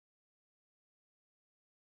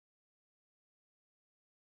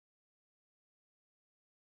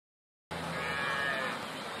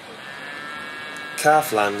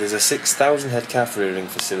Calfland is a 6,000 head calf rearing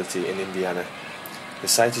facility in Indiana. The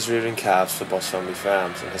site is rearing calves for Boss Family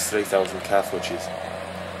Farms and has 3,000 calf hutches.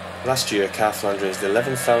 Last year, Calfland raised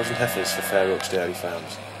 11,000 heifers for Fair Oaks Dairy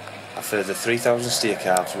Farms. A further 3,000 steer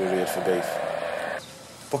calves were reared for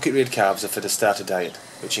beef. Bucket reared calves are fed a starter diet,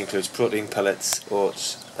 which includes protein pellets,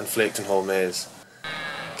 oats, and flaked and whole maize.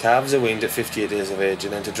 Calves are weaned at 58 days of age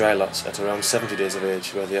and enter dry lots at around 70 days of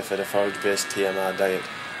age, where they are fed a forage-based TMR diet.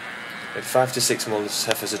 At 5 to 6 months,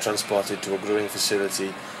 heifers are transported to a growing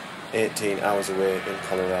facility 18 hours away in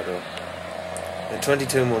Colorado. At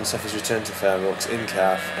 22 months, heifers return to Fair Oaks in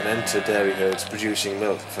calf and enter dairy herds producing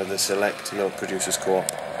milk for the Select Milk Producers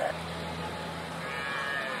Co-op.